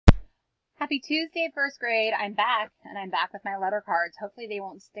Happy Tuesday, first grade. I'm back, and I'm back with my letter cards. Hopefully they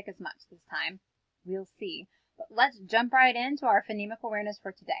won't stick as much this time. We'll see. But let's jump right into our phonemic awareness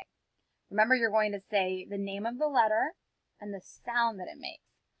for today. Remember, you're going to say the name of the letter and the sound that it makes.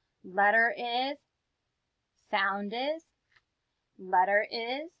 Letter is, sound is, letter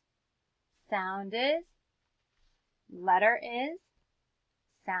is, sound is, letter is,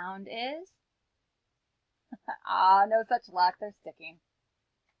 sound is. Ah, no such luck. They're sticking.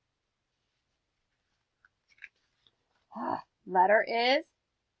 Letter is,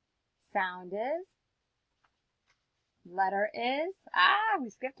 sound is, letter is, we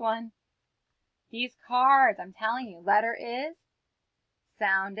skipped one. These cards, I'm telling you, letter is,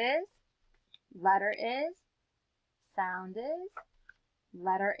 sound is, letter is, sound is,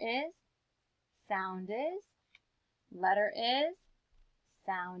 letter is, sound is, letter is,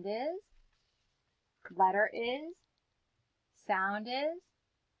 sound is, letter is, sound is,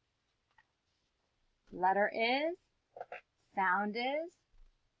 letter is, sound is,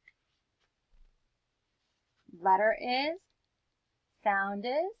 letter is, sound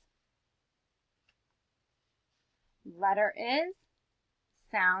is, letter is,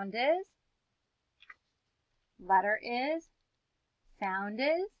 sound is, letter is, sound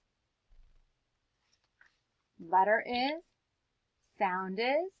is, letter is, sound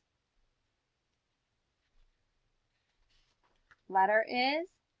is, letter is,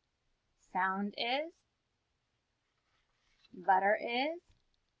 sound is, letter is,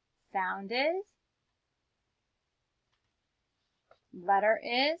 sound is, letter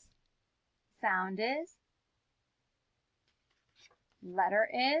is, sound is, letter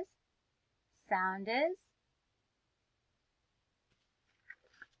is, sound is,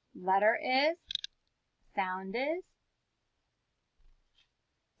 letter is, sound is.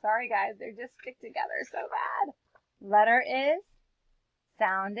 Sorry guys, they just stick together so bad. Letter is,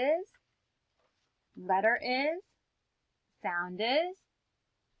 sound is, letter is, sound is,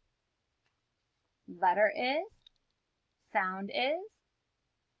 letter is, sound is,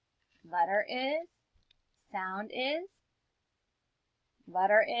 letter is, sound is,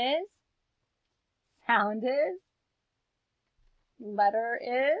 letter is, sound is, letter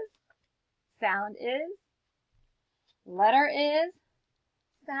is, sound is, letter is,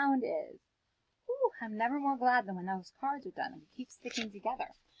 sound is. Ooh, I'm never more glad than when those cards are done and keep sticking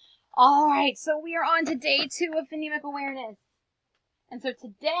together. All right, so we are on to day 2 of phonemic awareness. And so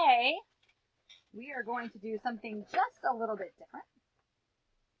today, we are going to do something just a little bit different.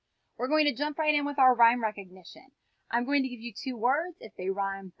 We're going to jump right in with our rhyme recognition. I'm going to give you 2 words. If they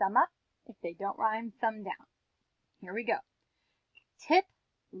rhyme, thumb up. If they don't rhyme, thumb down. Here we go. Tip,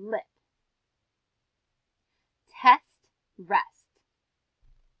 lip. Test, rest.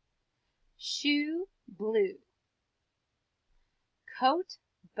 Shoe, blue. Coat,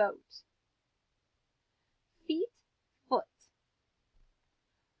 boat. Feet, foot.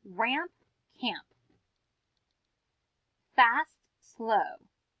 Ramp, camp. Fast, slow.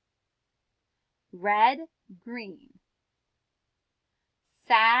 Red, green.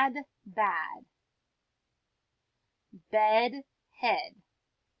 Sad, bad. Bed, head.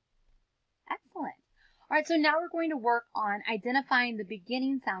 Excellent. All right, so now we're going to work on identifying the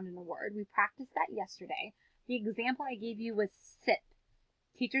beginning sound in a word. We practiced that yesterday. The example I gave you was sip.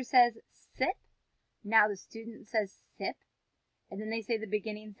 Teacher says sip. Now the student says sip, and then they say the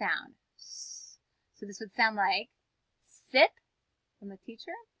beginning sound. So this would sound like sip from the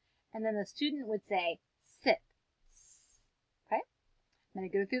teacher, and then the student would say sip. Okay? I'm going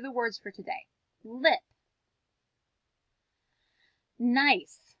to go through the words for today. Lip.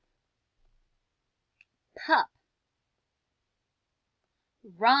 Nice. Pup.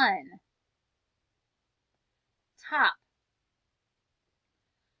 Run. Top.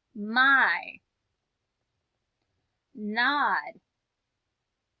 My. Nod.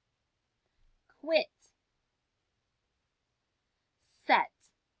 Quit. Set.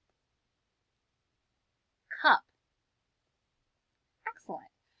 Cup. Excellent.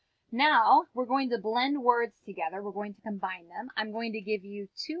 Now we're going to blend words together. We're going to combine them. I'm going to give you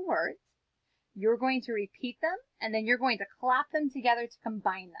 2 words. You're going to repeat them, and then you're going to clap them together to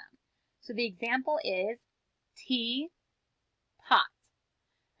combine them. So the example is tea, pot.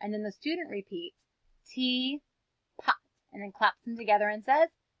 And then the student repeats tea, pot, and then claps them together and says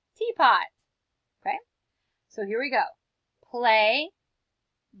teapot. Okay? So here we go. Play,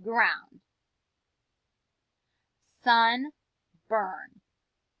 ground. Sun, burn.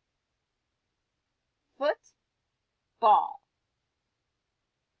 Foot, ball.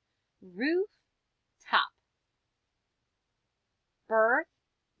 Roof, top.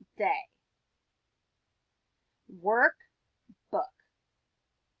 Birthday. Work, book.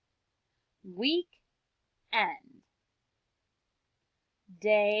 week end,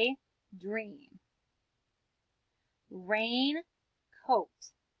 day dream, rain coat,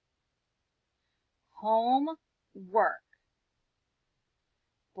 home work,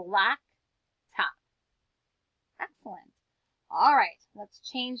 black top. Excellent. All right, let's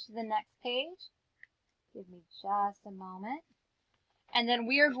change to the next page. Give me just a moment. And then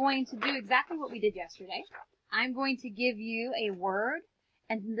we are going to do exactly what we did yesterday. I'm going to give you a word,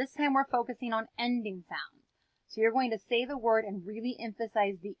 and this time we're focusing on ending sounds. So you're going to say the word and really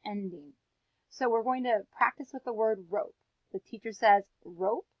emphasize the ending. So we're going to practice with the word rope. The teacher says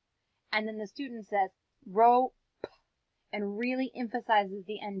rope, and then the student says rope, and really emphasizes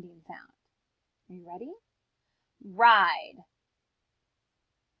the ending sound. Are you ready? Ride,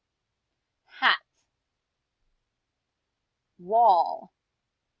 hat, wall,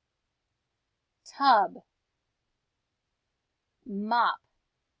 tub, mop,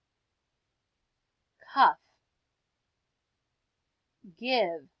 cuff,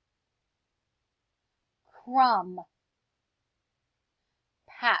 give, crumb,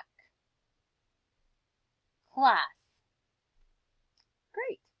 pack, class.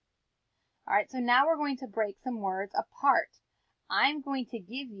 Great. All right, so now we're going to break some words apart. I'm going to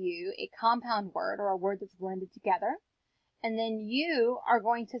give you a compound word or a word that's blended together, and then you are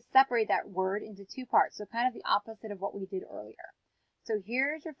going to separate that word into two parts, so kind of the opposite of what we did earlier. So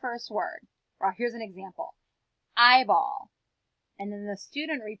here's your first word, or here's an example. Eyeball. And then the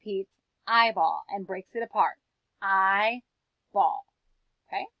student repeats eyeball and breaks it apart. Eyeball.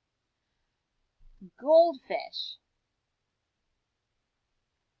 Okay? Goldfish.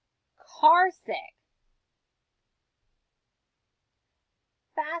 Car sick.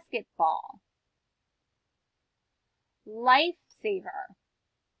 Basketball. Lifesaver.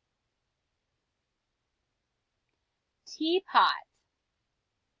 Teapot.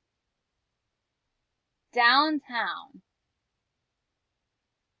 Downtown.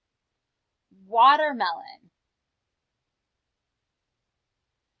 Watermelon.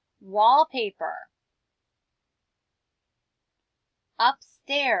 Wallpaper.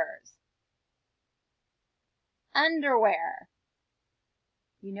 Upstairs. Underwear.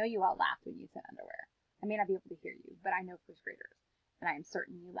 You know you all laughed when you said underwear. I may not be able to hear you, but I know first graders, and I am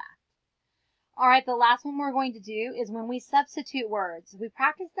certain you laughed. All right, the last one we're going to do is when we substitute words. We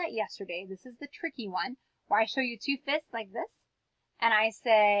practiced that yesterday. This is the tricky one, where I show you two fists like this, and I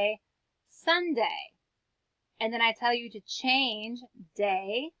say Sunday, and then I tell you to change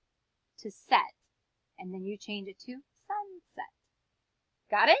day to set, and then you change it to sunset.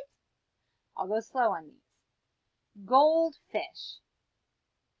 Got it? I'll go slow on these. Goldfish.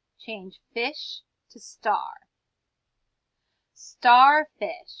 Change fish to star.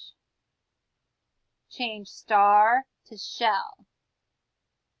 Starfish. Change star to shell.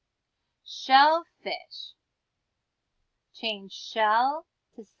 Shellfish. Change shell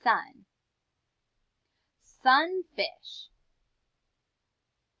to sun. Sunfish.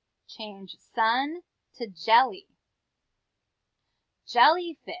 Change sun to jelly.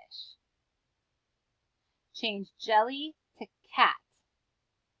 Jellyfish. Change jelly to cat.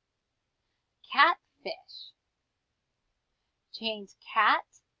 Catfish. Change cat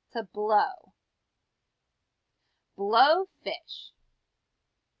to blow. Blowfish.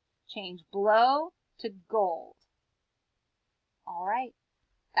 Change blow to gold. All right.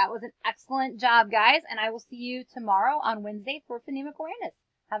 That was an excellent job, guys, and I will see you tomorrow on Wednesday for phonemic awareness.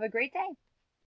 Have a great day.